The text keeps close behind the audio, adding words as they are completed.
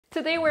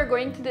Today we're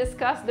going to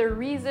discuss the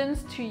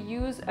reasons to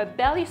use a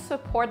belly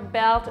support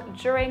belt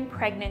during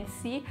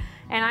pregnancy,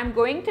 and I'm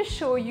going to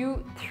show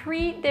you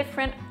 3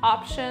 different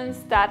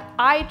options that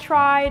I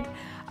tried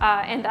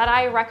and that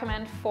I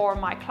recommend for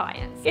my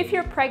clients. If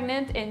you're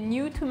pregnant and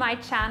new to my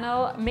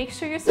channel, make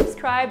sure you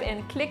subscribe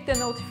and click the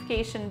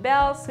notification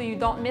bell so you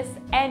don't miss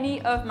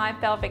any of my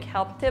pelvic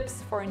health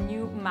tips for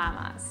new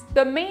mamas.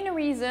 The main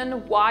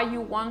reason why you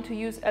want to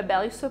use a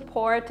belly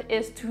support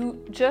is to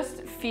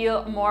just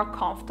feel more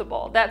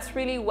comfortable. That's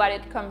really what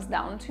it comes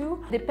down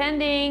to.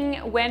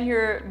 Depending when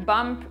your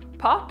bump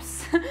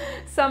pops,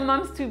 some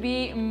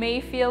moms-to-be may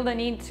feel the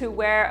need to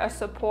wear a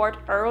support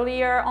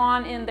earlier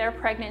on in their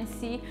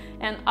pregnancy,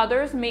 and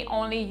others may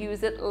only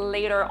use it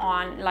later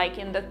on, like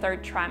in the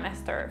 3rd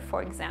trimester,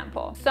 for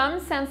example. Some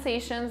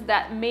sensations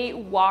that may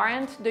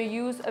warrant the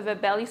use of a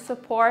belly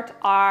support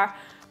are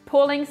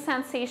pulling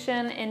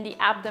sensation in the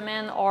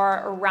abdomen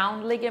or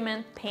round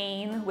ligament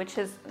pain, which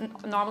is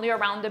normally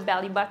around the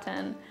belly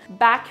button,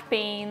 back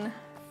pain,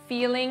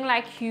 feeling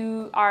like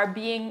you are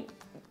being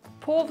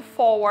pulled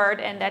forward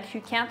and that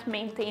you can't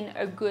maintain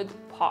a good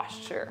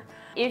posture.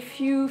 If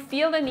you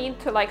feel the need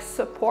to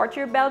support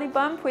your belly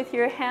bump with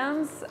your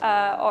hands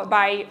or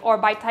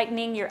by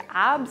tightening your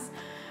abs,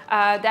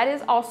 that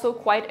is also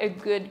quite a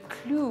good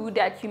clue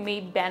that you may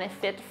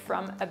benefit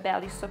from a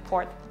belly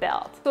support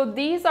belt. So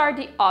these are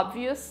the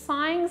obvious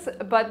signs,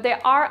 but there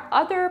are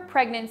other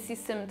pregnancy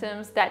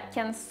symptoms that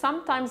can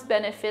sometimes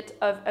benefit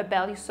of a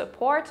belly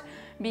support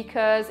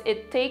because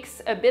it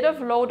takes a bit of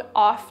load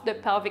off the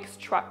pelvic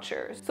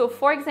structures. So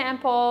for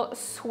example,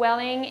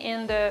 swelling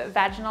in the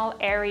vaginal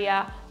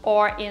area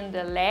or in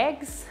the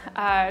legs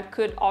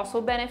could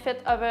also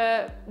benefit of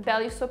a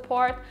belly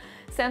support.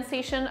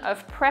 Sensation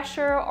of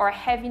pressure or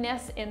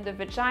heaviness in the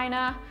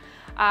vagina.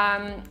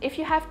 If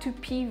you have to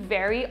pee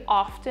very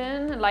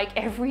often, like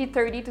every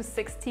 30 to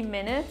 60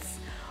 minutes,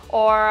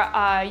 or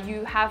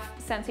you have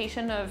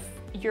sensation of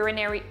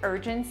urinary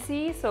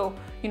urgency, so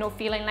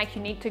feeling like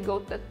you need to go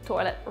to the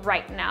toilet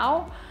right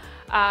now,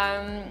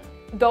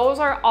 those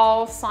are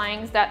all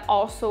signs that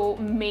also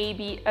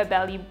maybe a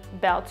belly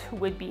belt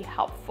would be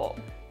helpful.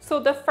 So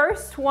the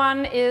first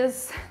one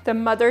is the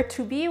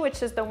mother-to-be,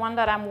 which is the one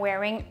that I'm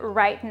wearing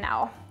right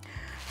now.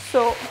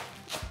 So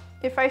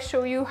if I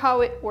show you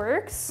how it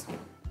works,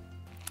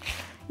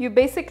 you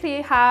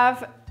basically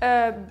have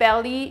a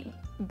belly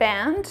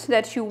band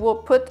that you will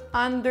put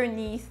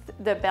underneath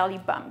the belly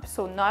bump.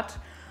 So not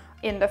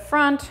in the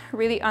front,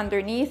 really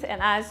underneath. And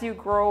as you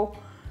grow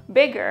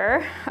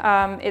bigger,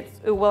 it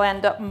will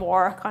end up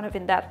more kind of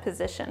in that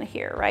position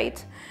here,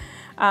 right?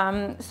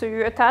 So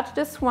you attach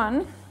this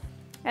one.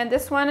 And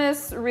this one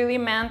is really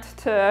meant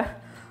to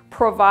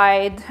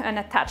provide an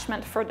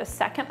attachment for the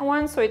second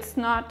one, so it's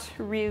not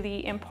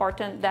really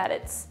important that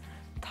it's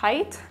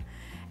tight.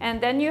 And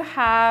then you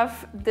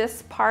have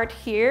this part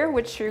here,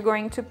 which you're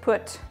going to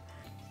put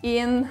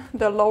in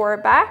the lower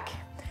back,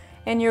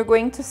 and you're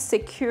going to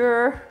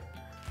secure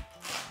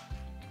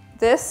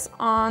this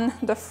on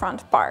the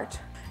front part.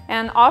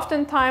 And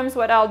oftentimes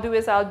what I'll do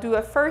is I'll do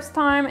a first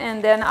time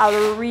and then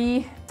I'll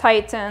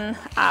re-tighten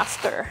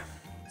after.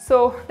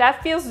 So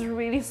that feels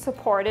really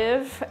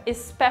supportive,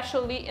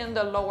 especially in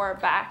the lower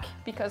back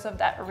because of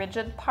that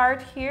rigid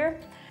part here.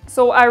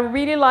 So I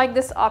really like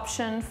this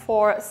option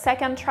for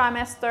 2nd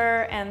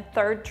trimester and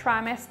 3rd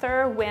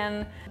trimester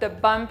when the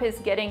bump is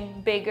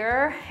getting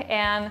bigger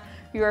and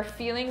you're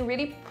feeling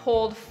really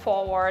pulled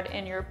forward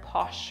in your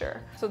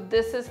posture. So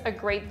this is a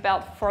great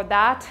belt for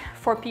that.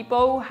 For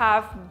people who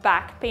have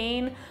back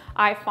pain,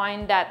 I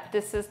find that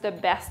this is the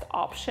best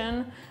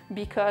option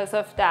because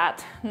of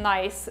that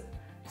nice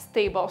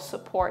stable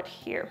support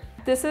here.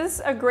 This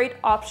is a great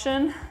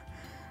option.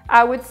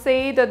 I would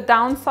say the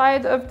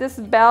downside of this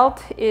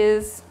belt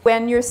is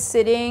when you're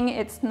sitting,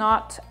 it's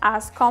not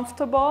as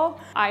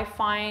comfortable. I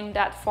find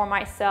that for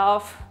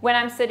myself, when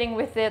I'm sitting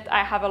with it,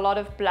 I have a lot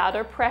of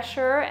bladder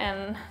pressure,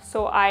 and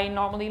so I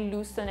normally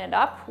loosen it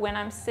up when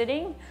I'm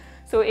sitting.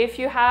 So if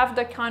you have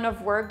the kind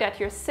of work that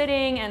you're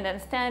sitting and then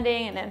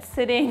standing and then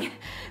sitting,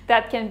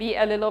 that can be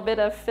a little bit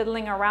of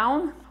fiddling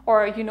around.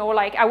 Or,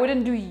 I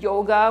wouldn't do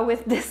yoga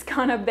with this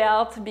kind of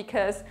belt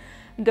because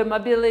the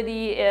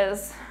mobility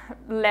is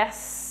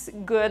less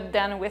good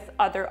than with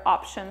other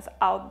options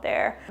out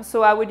there.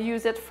 So I would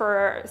use it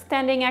for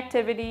standing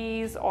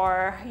activities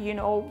or,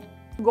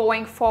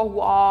 going for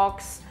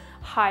walks,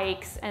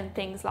 hikes, and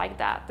things like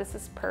that. This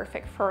is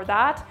perfect for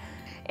that.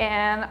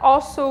 And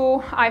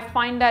also, I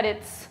find that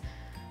it's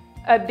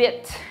a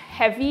bit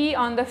heavy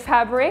on the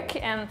fabric,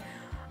 and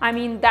I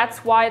mean,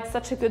 that's why it's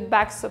such a good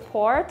back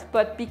support,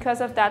 but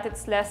because of that,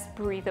 it's less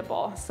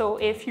breathable. So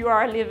if you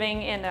are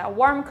living in a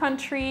warm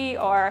country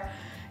or,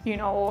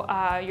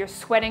 you're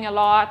sweating a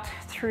lot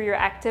through your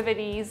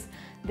activities,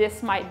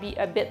 this might be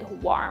a bit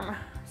warm.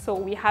 So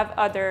we have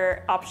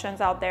other options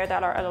out there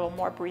that are a little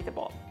more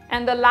breathable.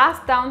 And the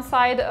last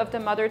downside of the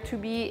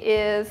mother-to-be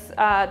is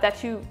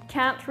that you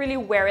can't really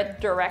wear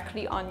it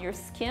directly on your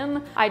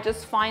skin. I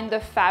just find the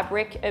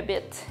fabric a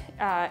bit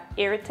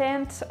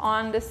irritant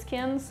on the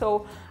skin,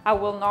 so I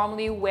will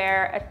normally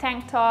wear a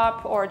tank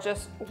top or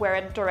just wear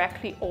it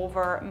directly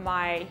over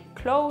my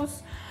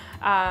clothes.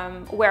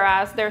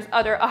 Whereas there's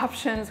other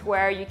options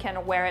where you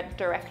can wear it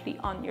directly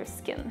on your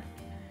skin.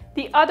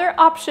 The other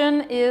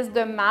option is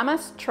the Mama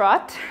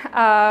Strut,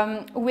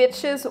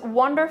 which is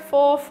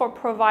wonderful for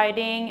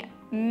providing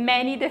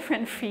many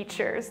different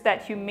features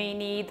that you may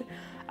need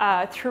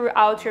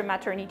throughout your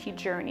maternity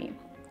journey.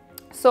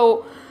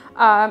 So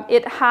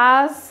it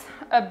has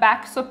a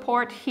back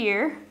support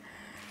here.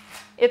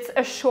 It's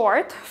a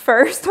short,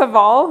 first of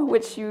all,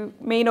 which you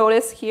may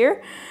notice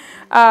here.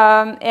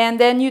 And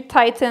then you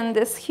tighten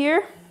this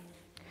here.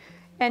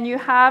 And you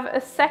have a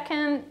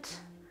second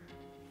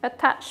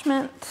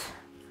attachment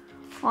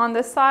on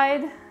the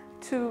side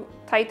to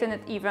tighten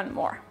it even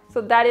more. So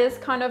that is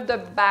kind of the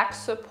back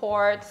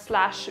support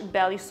slash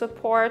belly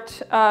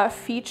support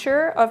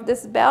feature of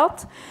this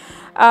belt.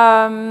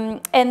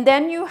 And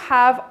then you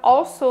have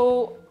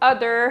also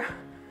other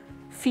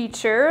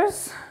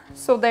features.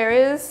 So there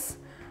is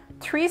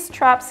 3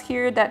 straps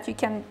here that you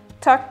can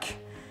tuck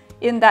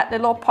in that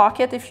little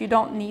pocket if you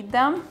don't need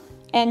them.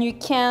 And you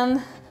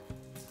can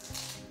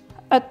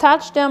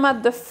attach them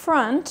at the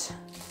front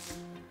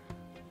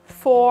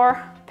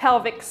for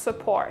pelvic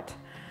support.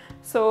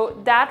 So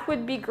that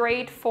would be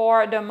great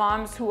for the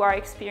moms who are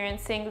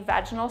experiencing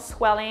vaginal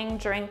swelling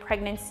during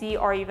pregnancy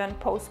or even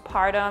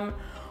postpartum,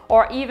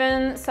 or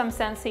even some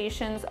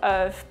sensations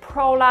of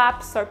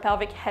prolapse or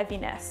pelvic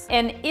heaviness.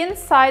 And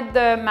inside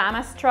the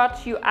Mama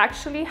Strut, you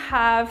actually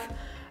have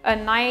a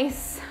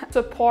nice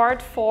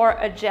support for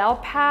a gel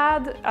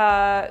pad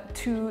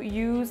to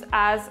use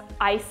as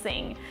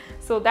icing.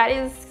 So that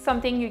is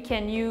something you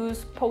can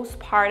use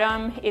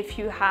postpartum if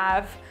you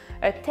have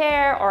a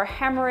tear or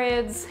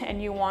hemorrhoids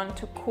and you want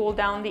to cool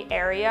down the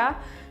area.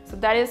 So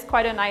that is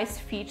quite a nice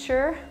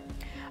feature.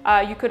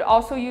 You could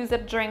also use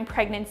it during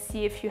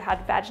pregnancy if you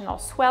had vaginal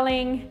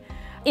swelling.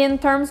 In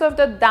terms of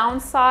the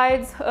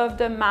downsides of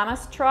the Mama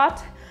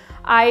Strut,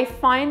 I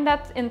find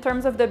that in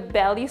terms of the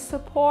belly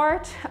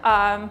support,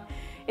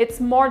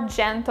 it's more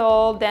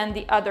gentle than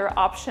the other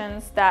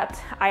options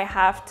that I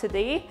have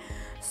today.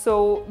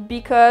 So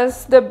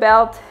because the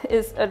belt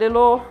is a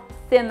little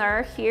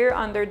thinner here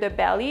under the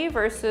belly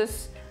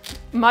versus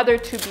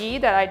mother-to-be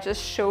that I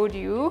just showed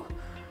you,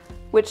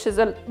 which is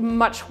a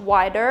much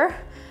wider,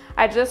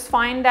 I just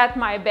find that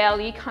my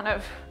belly kind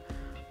of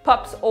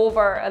pops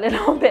over a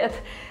little bit,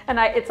 and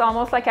it's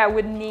almost like I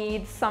would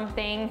need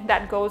something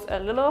that goes a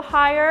little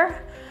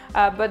higher,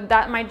 but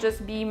that might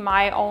just be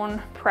my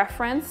own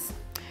preference.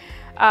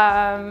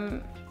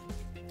 And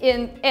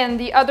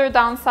the other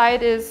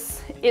downside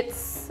is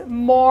it's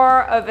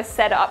more of a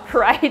setup,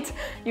 right?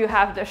 You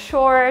have the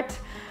short.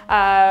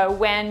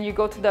 When you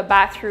go to the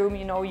bathroom,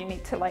 you know, you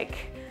need to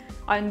like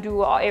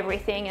undo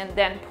everything and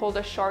then pull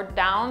the short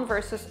down,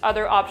 versus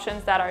other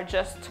options that are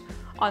just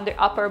on the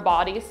upper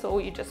body. So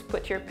you just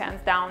put your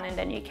pants down and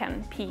then you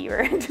can pee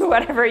or do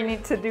whatever you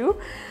need to do.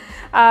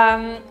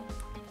 And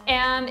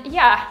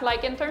yeah,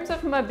 like in terms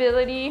of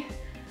mobility,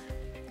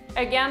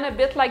 again, a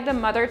bit like the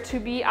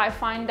mother-to-be, I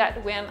find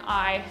that when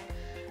I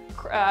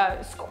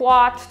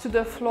squat to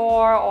the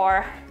floor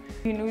or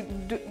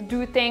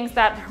do things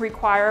that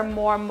require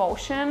more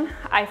motion,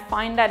 I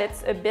find that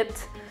it's a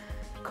bit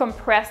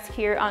compressed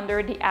here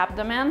under the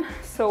abdomen.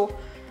 So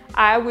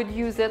I would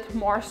use it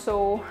more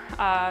so,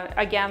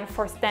 again,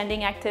 for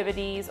standing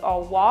activities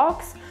or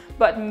walks,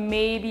 but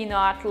maybe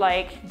not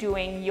like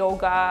doing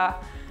yoga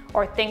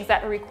or things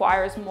that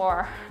requires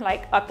more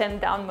like up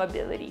and down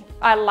mobility.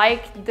 I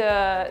like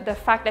the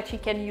fact that you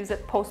can use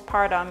it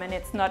postpartum, and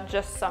it's not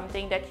just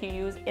something that you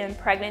use in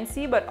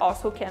pregnancy, but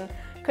also can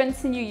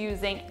continue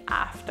using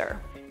after.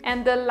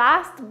 And the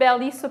last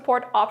belly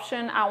support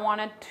option I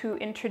wanted to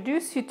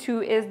introduce you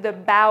to is the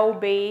bow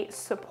bay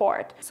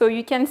support. So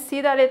you can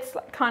see that it's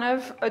kind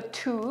of a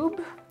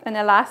tube, an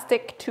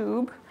elastic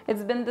tube.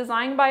 It's been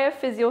designed by a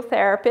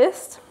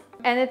physiotherapist,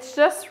 and it's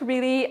just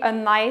really a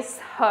nice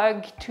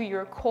hug to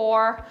your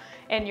core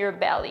and your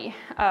belly.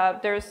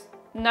 There's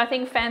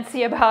nothing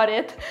fancy about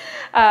it,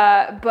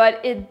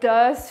 but it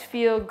does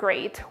feel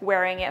great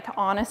wearing it,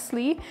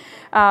 honestly.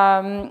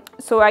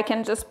 So I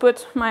can just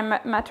put my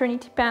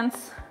maternity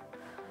pants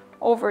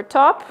over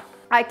top.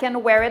 I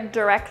can wear it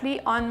directly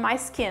on my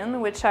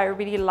skin, which I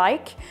really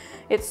like.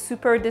 It's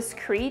super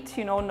discreet,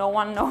 you know, no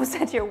one knows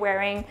that you're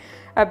wearing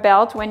a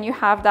belt when you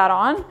have that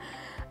on.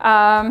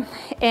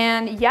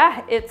 And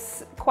yeah,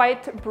 it's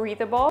quite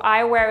breathable.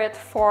 I wear it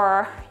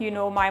for, you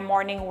know, my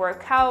morning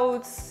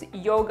workouts,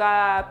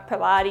 yoga,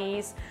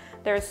 Pilates,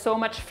 there's so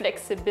much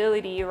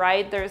flexibility,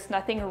 right? There's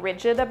nothing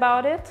rigid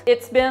about it.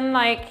 It's been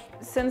like,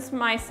 since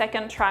my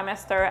second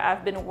trimester,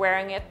 I've been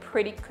wearing it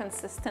pretty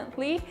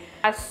consistently.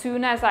 As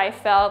soon as I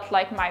felt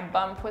like my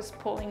bump was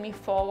pulling me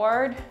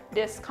forward,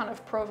 this kind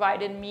of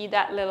provided me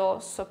that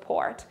little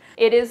support.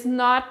 It is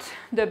not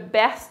the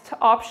best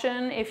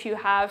option if you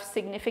have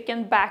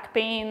significant back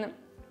pain,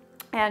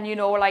 and you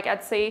know, like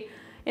I'd say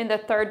in the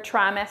third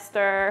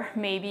trimester,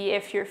 maybe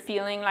if you're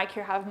feeling like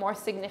you have more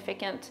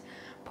significant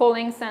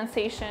pulling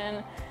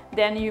sensation,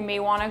 then you may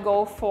want to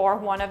go for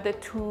one of the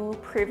two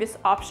previous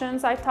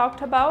options I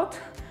talked about.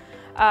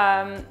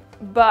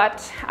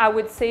 But I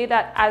would say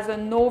that as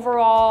an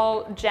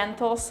overall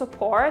gentle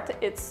support,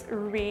 it's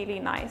really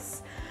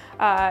nice.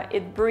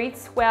 It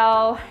breathes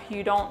well.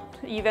 You don't,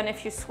 even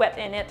if you sweat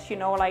in it, you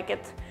know, like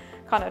it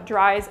kind of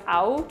dries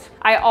out.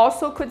 I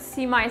also could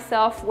see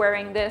myself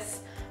wearing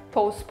this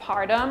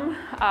postpartum,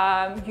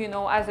 you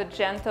know, as a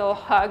gentle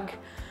hug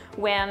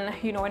when,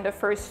 you know, in the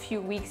first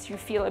few weeks you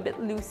feel a bit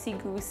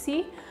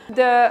loosey-goosey.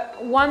 The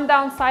one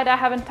downside I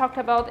haven't talked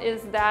about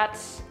is that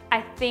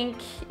I think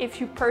if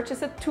you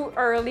purchase it too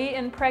early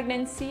in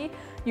pregnancy,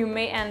 you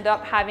may end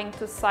up having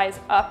to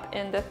size up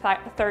in the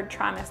third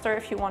trimester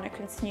if you want to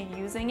continue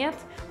using it.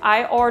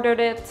 I ordered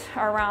it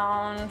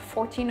around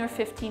 14 or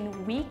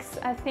 15 weeks,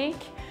 I think.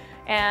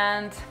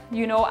 And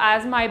you know,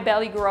 as my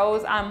belly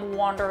grows, I'm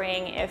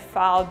wondering if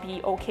I'll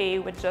be okay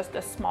with just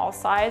a small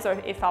size,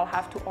 or if I'll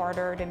have to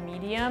order the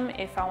medium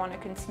if I want to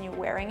continue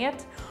wearing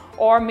it.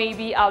 Or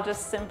maybe I'll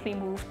just simply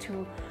move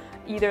to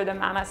either the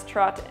Mama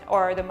Strut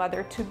or the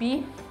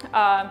Mother-to-be.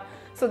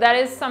 So that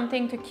is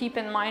something to keep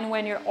in mind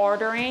when you're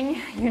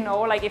ordering. You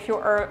know, like if you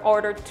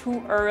order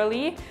too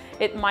early,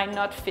 it might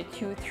not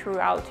fit you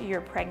throughout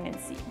your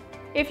pregnancy.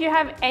 If you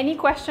have any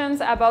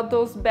questions about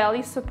those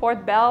belly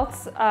support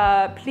belts,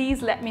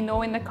 please let me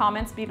know in the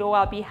comments below.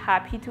 I'll be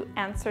happy to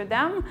answer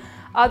them.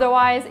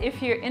 Otherwise,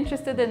 if you're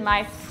interested in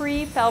my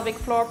free pelvic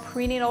floor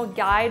prenatal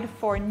guide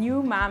for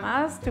new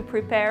mamas to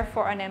prepare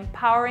for an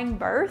empowering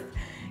birth,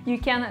 you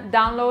can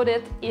download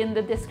it in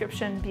the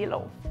description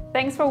below.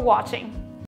 Thanks for watching.